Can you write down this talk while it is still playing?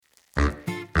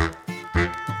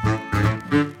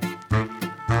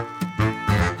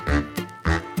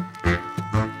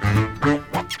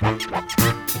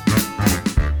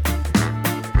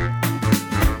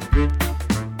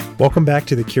Welcome back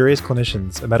to The Curious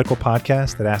Clinicians, a medical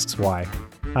podcast that asks why.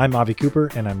 I'm Avi Cooper,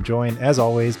 and I'm joined, as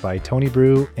always, by Tony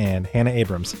Brew and Hannah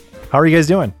Abrams. How are you guys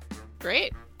doing?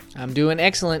 Great. I'm doing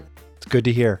excellent. It's good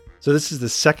to hear. So this is the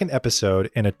second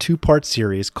episode in a two-part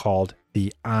series called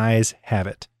The Eyes Have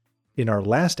It. In our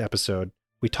last episode,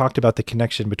 we talked about the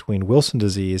connection between Wilson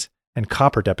disease and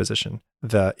copper deposition,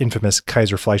 the infamous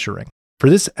Kaiser-Fleischer ring. For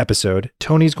this episode,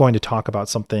 Tony's going to talk about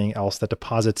something else that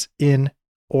deposits in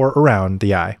or around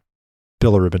the eye.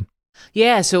 Bilirubin.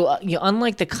 Yeah, so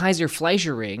unlike the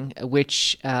Kaiser-Fleischer ring,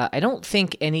 which I don't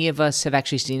think any of us have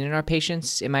actually seen in our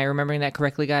patients. Am I remembering that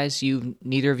correctly, guys?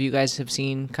 Neither of you guys have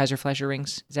seen Kaiser-Fleischer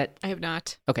rings? Is that? I have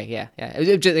not. Okay, yeah. I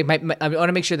want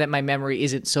to make sure that my memory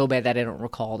isn't so bad that I don't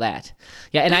recall that.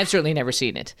 Yeah, and I've certainly never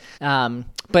seen it.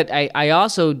 But I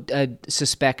also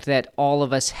suspect that all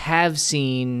of us have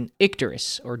seen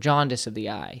icterus or jaundice of the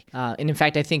eye. And in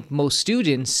fact, I think most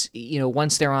students,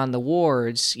 once they're on the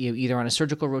wards, either on a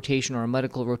surgical rotation or a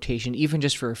medical rotation, even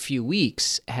just for a few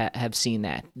weeks, have seen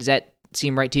that. Does that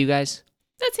seem right to you guys?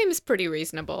 That seems pretty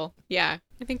reasonable. Yeah,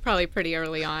 I think probably pretty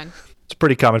early on. It's a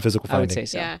pretty common physical finding. I would say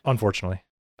so. Yeah. Unfortunately.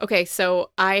 Okay, so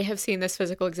I have seen this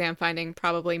physical exam finding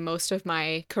probably most of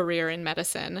my career in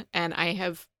medicine, and I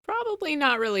have probably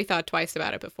not really thought twice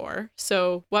about it before.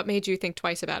 So what made you think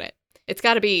twice about it? It's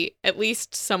got to be at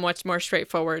least somewhat more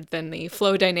straightforward than the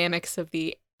flow dynamics of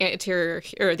the anterior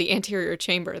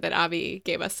chamber that Avi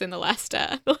gave us in the last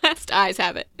Eyes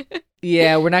Have It.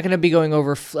 Yeah, we're not going to be going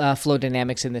over flow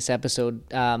dynamics in this episode.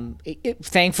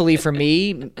 Thankfully for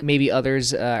me, maybe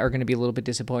others are going to be a little bit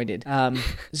disappointed.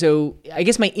 So I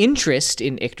guess my interest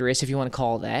in icterus, if you want to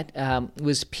call it that,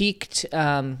 was piqued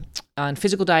on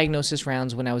physical diagnosis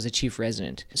rounds when I was a chief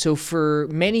resident. So for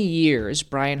many years,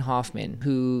 Brian Hoffman,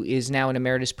 who is now an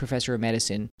emeritus professor of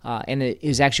medicine and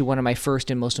is actually one of my first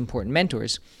and most important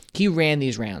mentors, he ran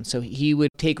these rounds. So he would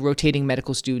take rotating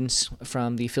medical students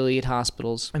from the affiliate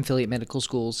hospitals, affiliate medical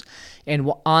schools, and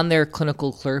on their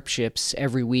clinical clerkships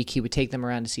every week, he would take them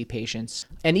around to see patients.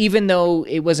 And even though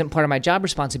it wasn't part of my job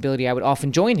responsibility, I would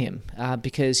often join him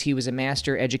because he was a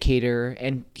master educator,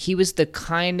 and he was the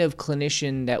kind of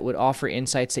clinician that would offer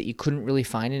insights that you couldn't really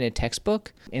find in a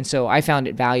textbook. And so I found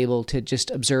it valuable to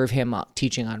just observe him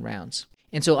teaching on rounds.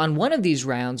 And so on one of these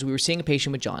rounds, we were seeing a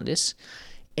patient with jaundice,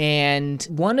 and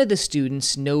one of the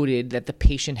students noted that the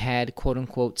patient had, quote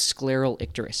unquote, scleral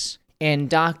icterus. And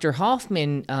Dr.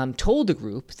 Hoffman told the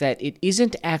group that it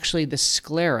isn't actually the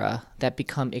sclera that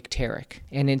become icteric,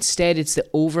 and instead it's the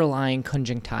overlying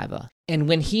conjunctiva. And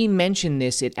when he mentioned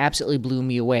this, it absolutely blew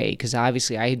me away, because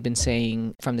obviously I had been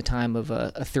saying from the time of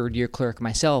a third-year clerk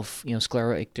myself,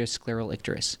 scleral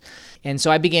icterus. And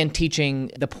so I began teaching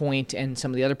the point and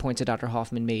some of the other points that Dr.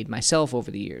 Hoffman made myself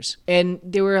over the years. And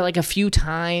there were like a few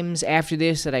times after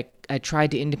this that I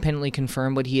tried to independently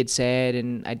confirm what he had said,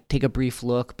 and I'd take a brief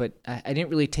look, but I didn't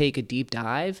really take a deep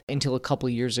dive until a couple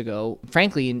of years ago.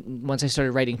 Frankly, once I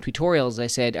started writing tutorials, I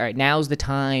said, all right, now's the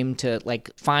time to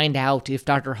find out if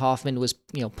Dr. Hoffman was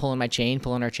pulling our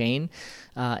chain,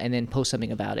 and then post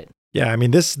something about it. Yeah, I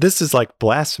mean this is like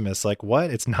blasphemous. Like what?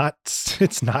 It's not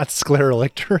scleral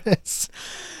icterus.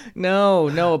 No.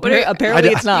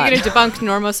 Apparently it's not. You're going to debunk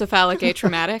normocephalic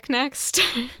atraumatic next?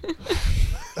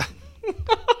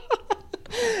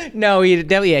 No, he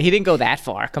didn't go that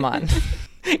far. Come on.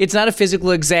 It's not a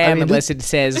physical exam unless it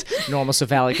says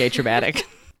normocephalic atraumatic.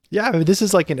 Yeah, I mean, this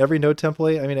is like in every note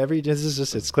template. I mean, it's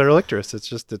scleral icterus.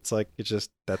 It's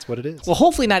that's what it is. Well,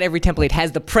 hopefully not every template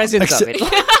has the presence of it.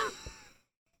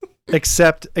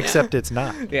 Except it's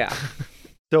not. Yeah.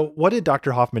 So what did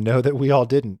Dr. Hoffman know that we all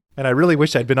didn't? And I really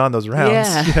wish I'd been on those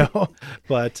rounds,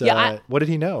 But what did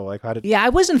he know? I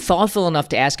wasn't thoughtful enough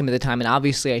to ask him at the time, and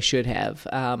obviously I should have.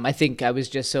 I think I was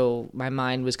just my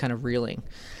mind was kind of reeling.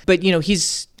 But,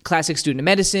 he's classic student of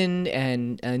medicine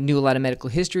and knew a lot of medical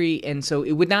history, and so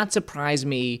it would not surprise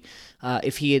me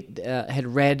if he had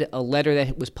read a letter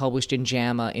that was published in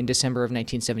JAMA in December of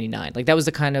 1979. That was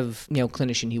the kind of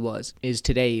clinician he is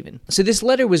today even. So this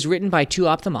letter was written by two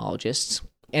ophthalmologists,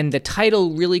 and the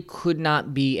title really could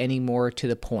not be any more to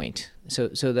the point. So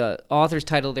the authors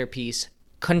titled their piece,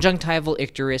 Conjunctival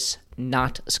Icterus,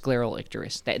 Not Scleral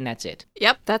Icterus. And that's it.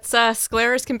 Yep, that's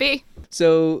sclera as can be.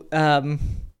 So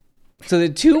the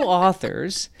two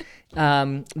authors,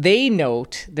 they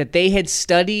note that they had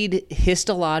studied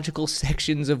histological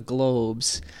sections of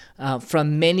globes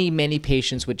from many, many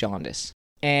patients with jaundice.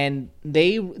 And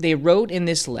they wrote in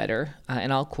this letter,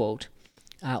 and I'll quote,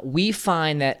 we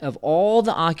find that of all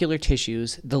the ocular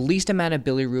tissues, the least amount of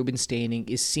bilirubin staining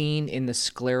is seen in the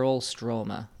scleral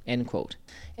stroma, end quote.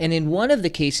 And in one of the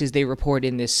cases they report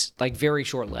in this like very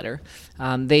short letter,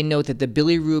 they note that the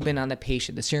bilirubin on the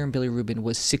patient, the serum bilirubin,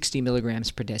 was 60 milligrams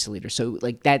per deciliter. So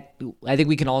like that, I think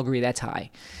we can all agree that's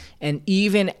high. And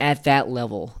even at that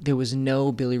level, there was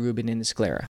no bilirubin in the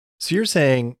sclera. So you're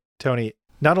saying, Tony,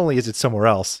 not only is it somewhere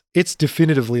else, it's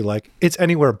definitively like it's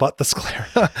anywhere but the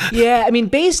sclera. Yeah, I mean,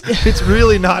 it's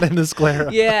really not in the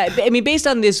sclera. Yeah, I mean, based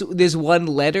on this one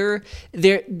letter,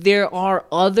 there are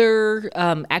other.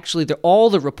 Actually, all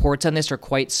the reports on this are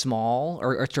quite small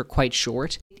or are quite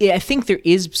short. I think there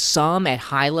is some at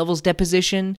high levels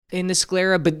deposition in the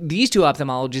sclera, but these two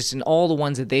ophthalmologists and all the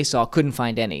ones that they saw couldn't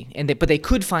find any, but they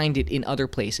could find it in other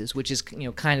places, which is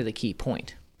kind of the key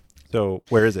point. So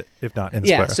where is it, if not in the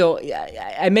sclera? sclera? So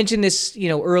I mentioned this,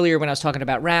 earlier when I was talking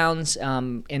about rounds,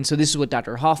 and so this is what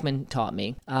Dr. Hoffman taught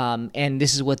me, and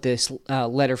this is what this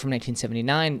letter from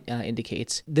 1979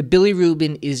 indicates. The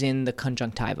bilirubin is in the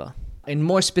conjunctiva. And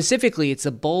more specifically, it's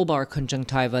the bulbar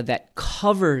conjunctiva that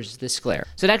covers the sclera.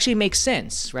 So it actually makes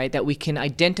sense, right, that we can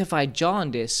identify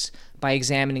jaundice by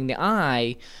examining the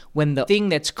eye when the thing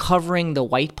that's covering the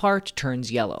white part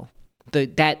turns yellow.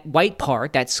 That white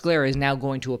part, that sclera, is now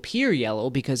going to appear yellow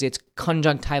because its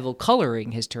conjunctival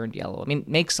coloring has turned yellow. I mean, it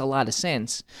makes a lot of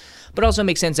sense. But also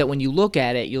makes sense that when you look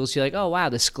at it, you'll see like, oh, wow,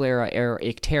 the sclera are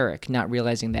icteric, not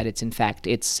realizing that it's, in fact,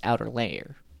 its outer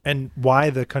layer. And why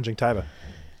the conjunctiva?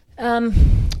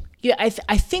 Yeah,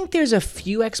 I think there's a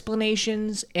few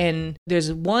explanations, and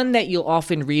there's one that you'll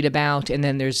often read about, and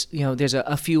then there's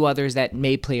a few others that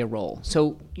may play a role.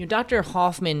 So, Dr.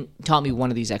 Hoffman taught me one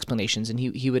of these explanations, and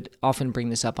he would often bring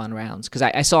this up on rounds, because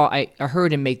I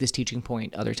heard him make this teaching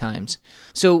point other times.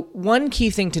 So one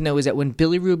key thing to know is that when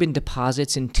bilirubin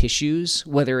deposits in tissues,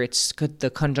 whether it's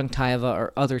the conjunctiva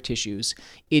or other tissues,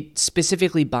 it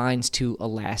specifically binds to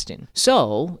elastin.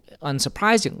 So,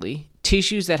 unsurprisingly,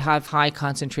 tissues that have high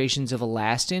concentrations of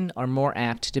elastin are more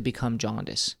apt to become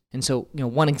jaundice. And so,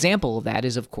 one example of that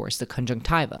is, of course, the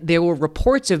conjunctiva. There were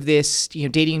reports of this,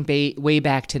 dating way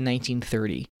back to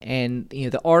 1930. And,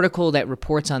 the article that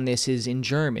reports on this is in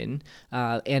German.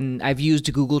 And I've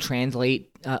used Google Translate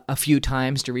a few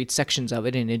times to read sections of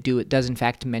it. And it does, in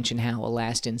fact, mention how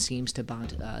elastin seems to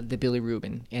bond the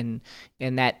bilirubin.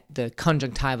 And that the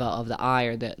conjunctiva of the eye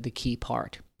are the key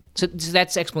part. So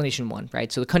that's explanation one,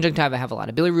 right? So the conjunctiva have a lot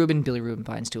of bilirubin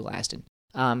binds to elastin.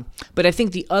 But I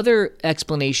think the other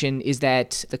explanation is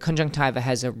that the conjunctiva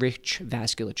has a rich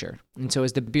vasculature. And so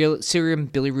as the serum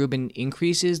bilirubin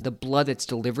increases, the blood that's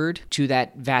delivered to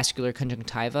that vascular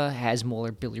conjunctiva has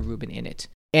more bilirubin in it.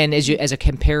 And as a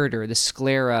comparator, the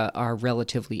sclera are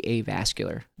relatively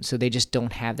avascular. So they just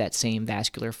don't have that same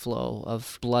vascular flow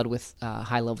of blood with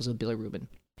high levels of bilirubin.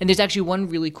 And there's actually one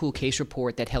really cool case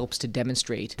report that helps to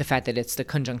demonstrate the fact that it's the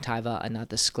conjunctiva and not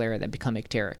the sclera that become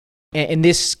icteric. And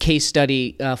this case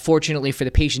study, fortunately for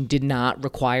the patient, did not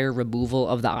require removal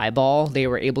of the eyeball. They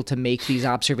were able to make these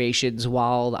observations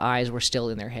while the eyes were still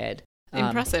in their head.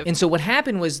 Impressive. And so what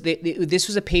happened was this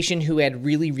was a patient who had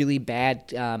really, really bad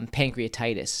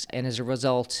pancreatitis. And as a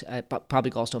result,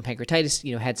 probably gallstone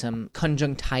pancreatitis, had some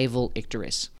conjunctival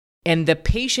icterus. And the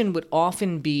patient would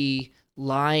often be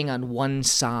lying on one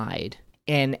side,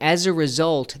 and as a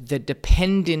result, the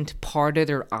dependent part of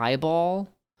their eyeball,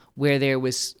 where there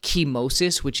was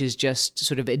chemosis, which is just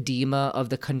sort of edema of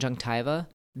the conjunctiva,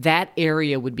 that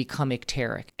area would become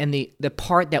icteric, and the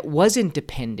part that wasn't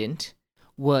dependent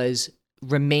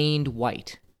remained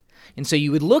white. And so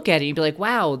you would look at it and you'd be like,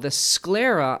 wow, the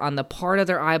sclera on the part of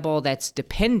their eyeball that's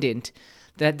dependent,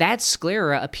 that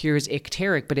sclera appears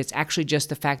icteric, but it's actually just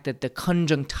the fact that the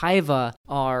conjunctiva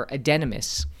are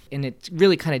adenomous. And it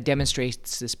really kind of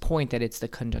demonstrates this point that it's the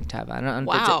conjunctiva. I don't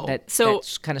know. Wow. That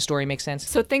kind of story makes sense?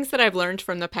 So things that I've learned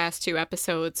from the past two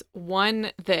episodes,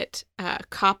 one, that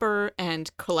copper and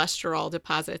cholesterol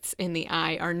deposits in the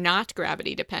eye are not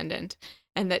gravity dependent,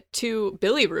 and that two,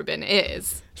 bilirubin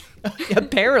is.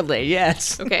 Apparently,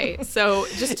 yes. Okay, so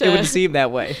just to... It would seem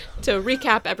that way. To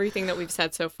recap everything that we've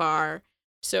said so far,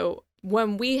 so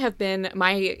when we have been,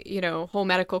 my, whole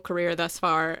medical career thus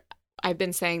far, I've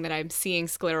been saying that I'm seeing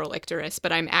scleral icterus,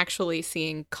 but I'm actually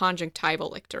seeing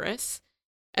conjunctival icterus.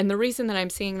 And the reason that I'm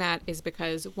seeing that is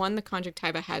because, one, the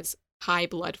conjunctiva has high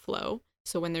blood flow.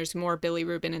 So when there's more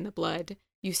bilirubin in the blood,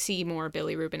 you see more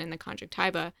bilirubin in the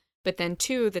conjunctiva. But then,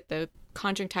 two, that the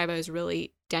conjunctiva is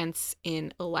really dense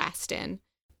in elastin,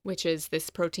 which is this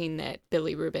protein that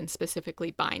bilirubin specifically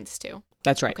binds to.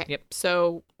 That's right. Okay. Yep.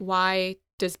 So why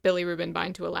does bilirubin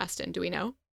bind to elastin? Do we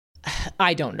know?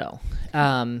 I don't know.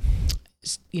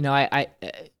 I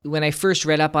when I first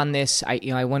read up on this,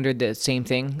 I wondered the same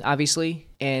thing, obviously.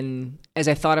 And as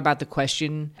I thought about the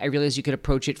question, I realized you could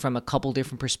approach it from a couple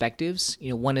different perspectives.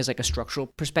 One is like a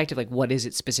structural perspective, like what is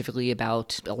it specifically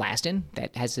about elastin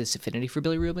that has this affinity for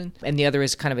bilirubin? And the other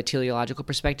is kind of a teleological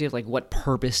perspective, like what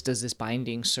purpose does this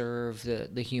binding serve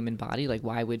the human body? Like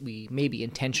why would we maybe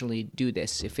intentionally do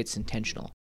this if it's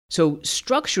intentional? So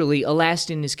structurally,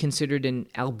 elastin is considered an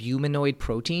albuminoid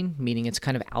protein, meaning it's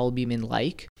kind of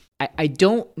albumin-like. I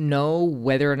don't know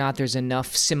whether or not there's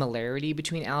enough similarity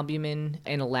between albumin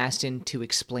and elastin to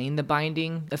explain the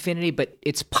binding affinity, but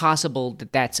it's possible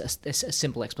that that's a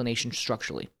simple explanation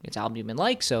structurally. It's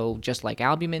albumin-like, so just like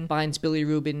albumin binds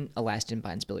bilirubin, elastin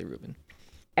binds bilirubin.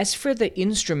 As for the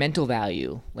instrumental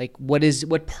value, like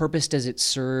what purpose does it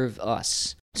serve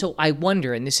us? So I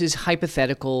wonder, and this is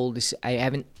hypothetical, I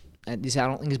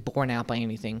don't think is borne out by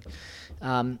anything,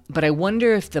 but I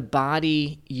wonder if the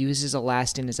body uses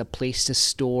elastin as a place to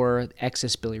store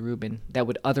excess bilirubin that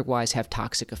would otherwise have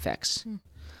toxic effects.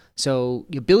 So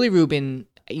bilirubin,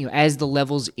 as the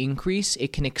levels increase,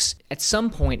 it can at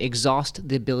some point exhaust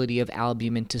the ability of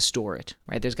albumin to store it.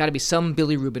 Right? There's got to be some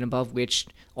bilirubin above which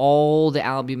all the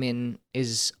albumin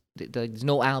there's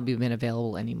no albumin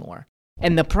available anymore.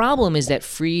 And the problem is that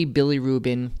free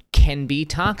bilirubin can be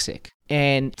toxic.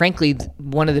 And frankly,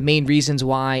 one of the main reasons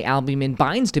why albumin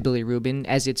binds to bilirubin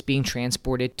as it's being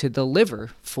transported to the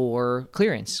liver for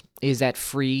clearance is that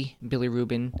free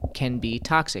bilirubin can be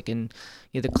toxic. And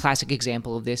the classic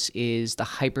example of this is the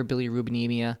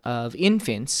hyperbilirubinemia of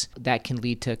infants that can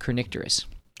lead to kernicterus.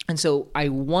 And so I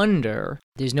wonder,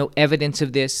 there's no evidence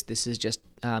of this is just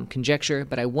conjecture,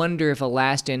 but I wonder if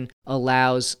elastin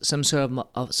allows some sort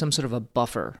of a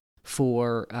buffer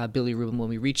for bilirubin when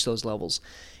we reach those levels.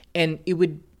 And it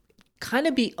would kind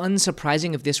of be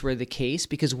unsurprising if this were the case,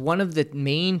 because one of the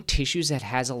main tissues that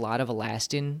has a lot of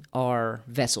elastin are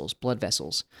vessels, blood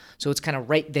vessels. So it's kind of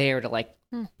right there to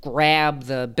grab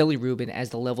the bilirubin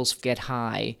as the levels get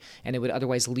high, and it would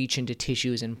otherwise leach into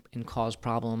tissues and cause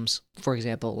problems, for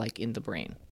example, like in the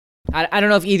brain. I don't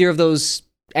know if either of those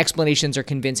explanations are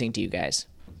convincing to you guys.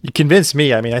 You convinced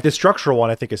me. I mean, the structural one,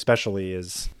 I think especially,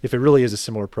 is if it really is a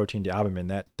similar protein to albumin,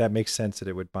 that makes sense that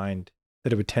it would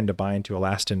tend to bind to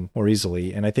elastin more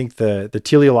easily. And I think the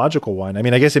teleological one, I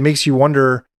mean, I guess it makes you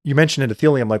wonder, you mentioned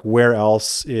endothelium, like where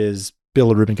else is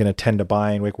bilirubin going to tend to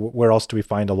bind? Like where else do we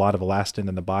find a lot of elastin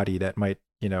in the body that might,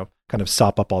 kind of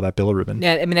sop up all that bilirubin?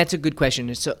 Yeah, I mean, that's a good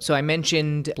question. So I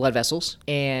mentioned blood vessels,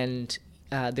 and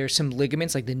there's some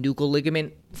ligaments, like the nuchal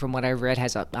ligament, from what I've read,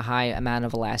 has a high amount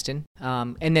of elastin.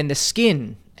 And then the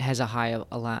skin has a high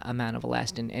amount of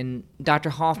elastin. And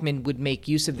Dr. Hoffman would make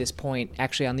use of this point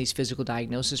actually on these physical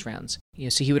diagnosis rounds.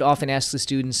 So he would often ask the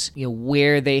students,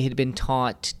 where they had been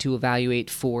taught to evaluate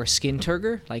for skin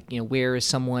turgor, like, where is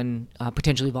someone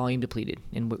potentially volume depleted,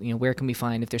 and where can we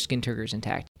find if their skin turgor is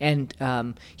intact. And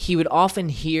he would often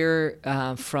hear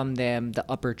from them the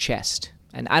upper chest.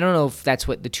 And I don't know if that's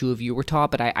what the two of you were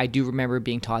taught, but I do remember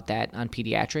being taught that on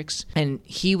pediatrics. And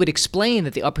he would explain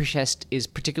that the upper chest is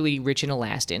particularly rich in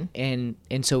elastin,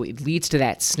 and so it leads to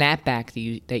that snapback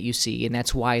that you see, and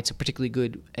that's why it's a particularly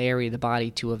good area of the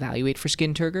body to evaluate for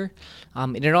skin turgor.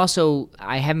 And it also,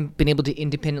 I haven't been able to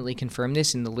independently confirm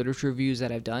this in the literature reviews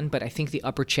that I've done, but I think the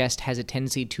upper chest has a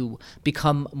tendency to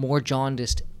become more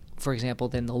jaundiced, for example,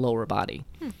 than the lower body.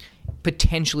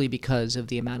 Potentially because of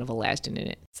the amount of elastin in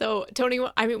it. So, Tony,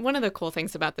 I mean, one of the cool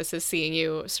things about this is seeing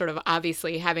you sort of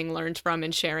obviously having learned from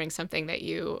and sharing something that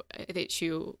you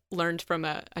learned from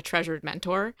a treasured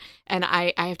mentor. And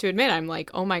I have to admit, I'm like,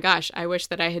 oh my gosh, I wish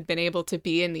that I had been able to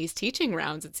be in these teaching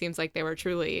rounds. It seems like they were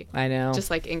truly, I know,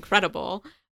 just like incredible.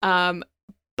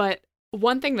 But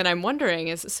one thing that I'm wondering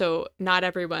is, so not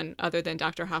everyone other than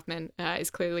Dr. Hoffman is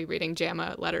clearly reading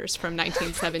JAMA letters from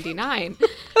 1979.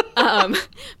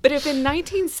 But if in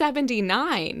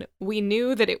 1979 we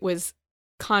knew that it was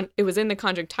in the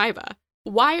conjunctiva,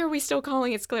 why are we still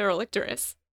calling it scleral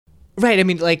icterus? Right. I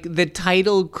mean, like, the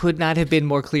title could not have been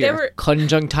more clear.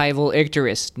 Conjunctival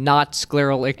icterus, not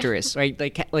scleral icterus. Right?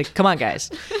 Like, come on, guys.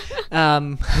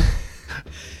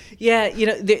 Yeah,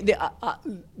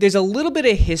 there's a little bit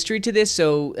of history to this,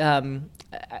 so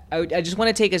I just want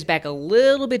to take us back a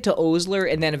little bit to Osler,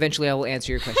 and then eventually I will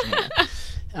answer your question.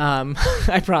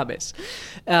 I promise.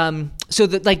 So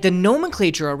the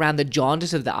nomenclature around the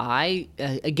jaundice of the eye,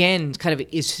 again, kind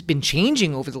of has been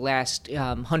changing over the last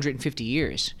 150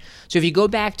 years. So if you go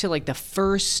back to like the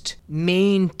first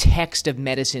main text of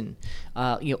medicine,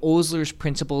 Osler's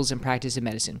Principles and Practice of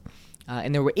Medicine.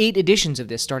 And there were 8 editions of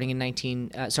this starting in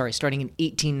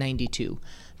 1892.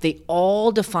 They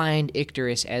all defined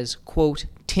icterus as, quote,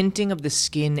 tinting of the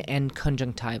skin and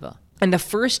conjunctiva, and the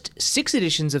first 6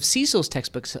 editions of Cecil's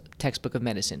textbook of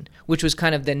medicine, which was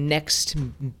kind of the next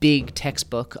big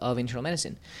textbook of internal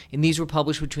medicine. And these were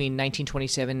published between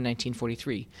 1927 and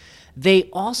 1943. They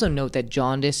also note that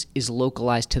jaundice is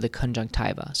localized to the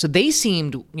conjunctiva. So they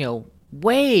seemed,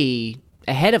 way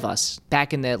ahead of us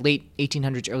back in the late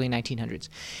 1800s, early 1900s.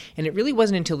 And it really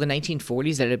wasn't until the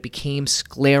 1940s that it became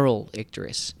scleral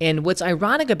icterus. And what's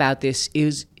ironic about this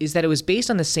is that it was based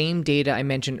on the same data I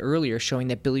mentioned earlier showing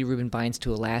that bilirubin binds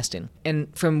to elastin. And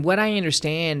from what I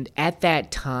understand, at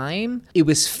that time, it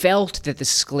was felt that the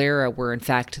sclera were in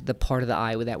fact the part of the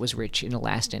eye that was rich in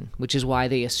elastin, which is why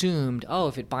they assumed,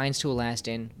 if it binds to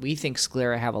elastin, we think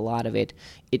sclera have a lot of it,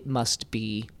 it must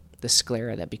be the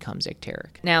sclera that becomes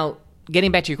icteric. Now,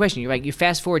 getting back to your question, you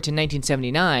fast forward to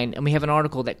 1979, and we have an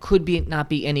article that could not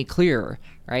be any clearer,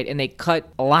 right? And they cut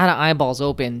a lot of eyeballs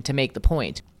open to make the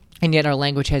point. And yet our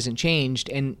language hasn't changed.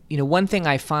 And, one thing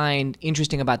I find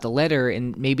interesting about the letter,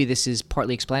 and maybe this is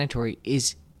partly explanatory,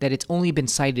 is that it's only been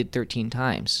cited 13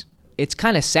 times. It's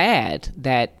kind of sad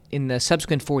that in the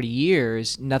subsequent 40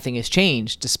 years, nothing has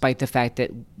changed, despite the fact that,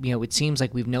 it seems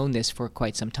like we've known this for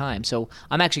quite some time. So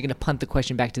I'm actually going to punt the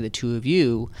question back to the two of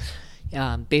you.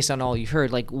 Based on all you've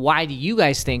heard, why do you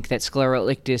guys think that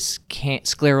scleral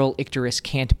icterus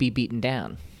can't be beaten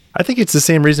down? I think it's the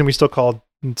same reason we still call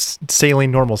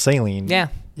saline normal saline. Yeah.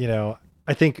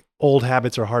 I think old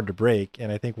habits are hard to break.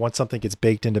 And I think once something gets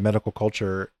baked into medical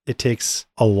culture, it takes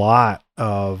a lot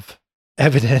of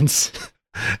evidence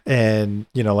and,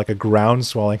 like a ground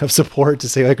swelling of support to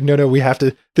say no, we have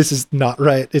to, this is not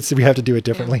right. We have to do it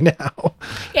differently now.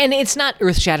 And it's not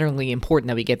earth-shatteringly important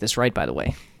that we get this right, by the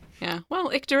way. Yeah, well,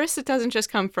 icterus, it doesn't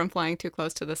just come from flying too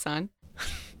close to the sun.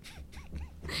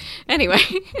 Anyway.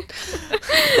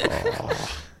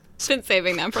 Been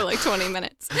saving them for 20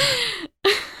 minutes.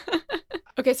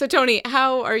 Okay, so Tony,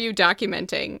 how are you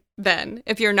documenting then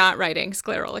if you're not writing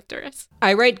scleral icterus?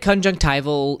 I write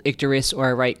conjunctival icterus or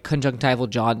I write conjunctival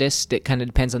jaundice. It kind of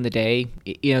depends on the day.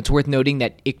 It's worth noting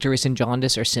that icterus and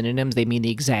jaundice are synonyms. They mean the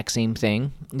exact same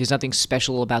thing. There's nothing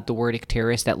special about the word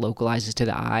icterus that localizes to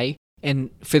the eye.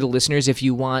 And for the listeners, if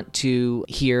you want to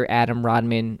hear Adam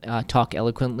Rodman talk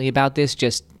eloquently about this,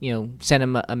 just send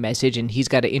him a message, and he's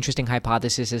got an interesting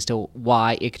hypothesis as to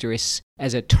why icterus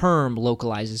as a term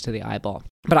localizes to the eyeball.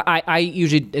 But I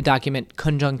usually document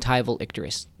conjunctival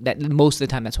icterus. That most of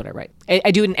the time, that's what I write. I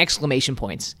do it in exclamation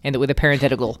points and with a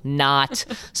parenthetical, not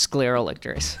scleral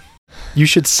icterus. You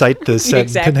should cite the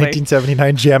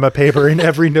 1979 JAMA paper in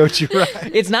every note you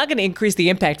write. It's not going to increase the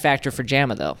impact factor for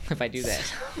JAMA, though, if I do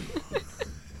that.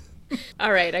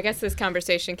 All right, I guess this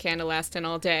conversation can last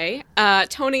all day.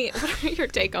 Tony, what are your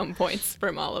take-home points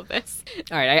from all of this?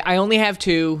 All right, I only have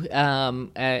 2,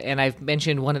 and I've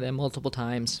mentioned one of them multiple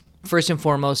times. First and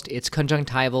foremost, it's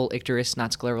conjunctival icterus, not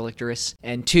scleral icterus.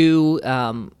 And 2,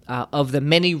 of the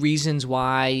many reasons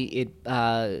why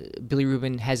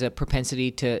bilirubin has a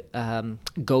propensity to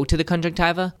go to the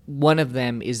conjunctiva, one of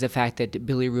them is the fact that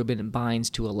bilirubin binds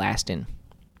to elastin.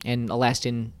 And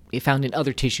elastin is found in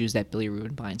other tissues that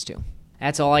bilirubin binds to.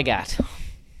 That's all I got.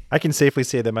 I can safely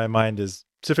say that my mind is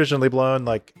sufficiently blown.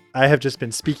 I have just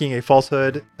been speaking a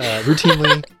falsehood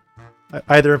routinely.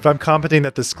 Either if I'm commenting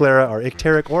that the sclera are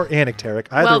icteric or anicteric,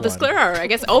 either Well, the sclera are, I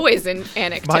guess, always in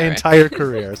anicteric. My entire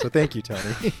career. So thank you,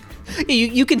 Tony.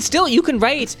 You can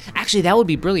write, actually that would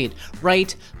be brilliant,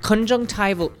 write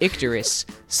conjunctival icterus,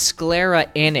 sclera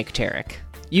anicteric.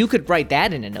 You could write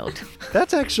that in a note.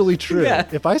 That's actually true. Yeah.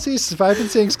 If I've been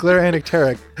saying sclera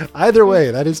anicteric, either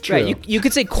way, that is true. Right, you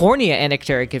could say cornea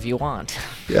anicteric if you want.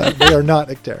 Yeah, they are not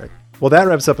icteric. Well, that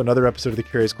wraps up another episode of The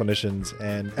Curious Clinicians.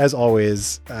 And as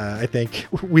always, I think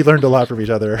we learned a lot from each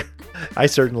other. I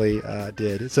certainly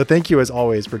did. So thank you, as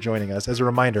always, for joining us. As a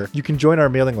reminder, you can join our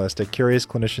mailing list at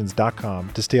curiousclinicians.com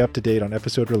to stay up to date on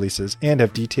episode releases and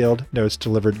have detailed notes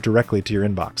delivered directly to your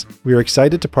inbox. We are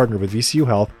excited to partner with VCU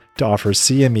Health to offer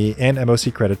CME and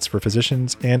MOC credits for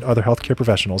physicians and other healthcare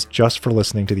professionals just for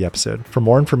listening to the episode. For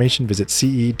more information, visit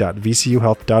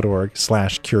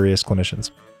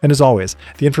ce.vcuhealth.org/curiousclinicians. And as always,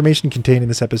 the information contained in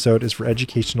this episode is for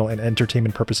educational and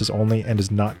entertainment purposes only and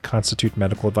does not constitute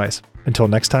medical advice. Until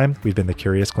next time, we've been the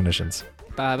Curious Clinicians.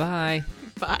 Bye-bye.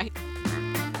 Bye.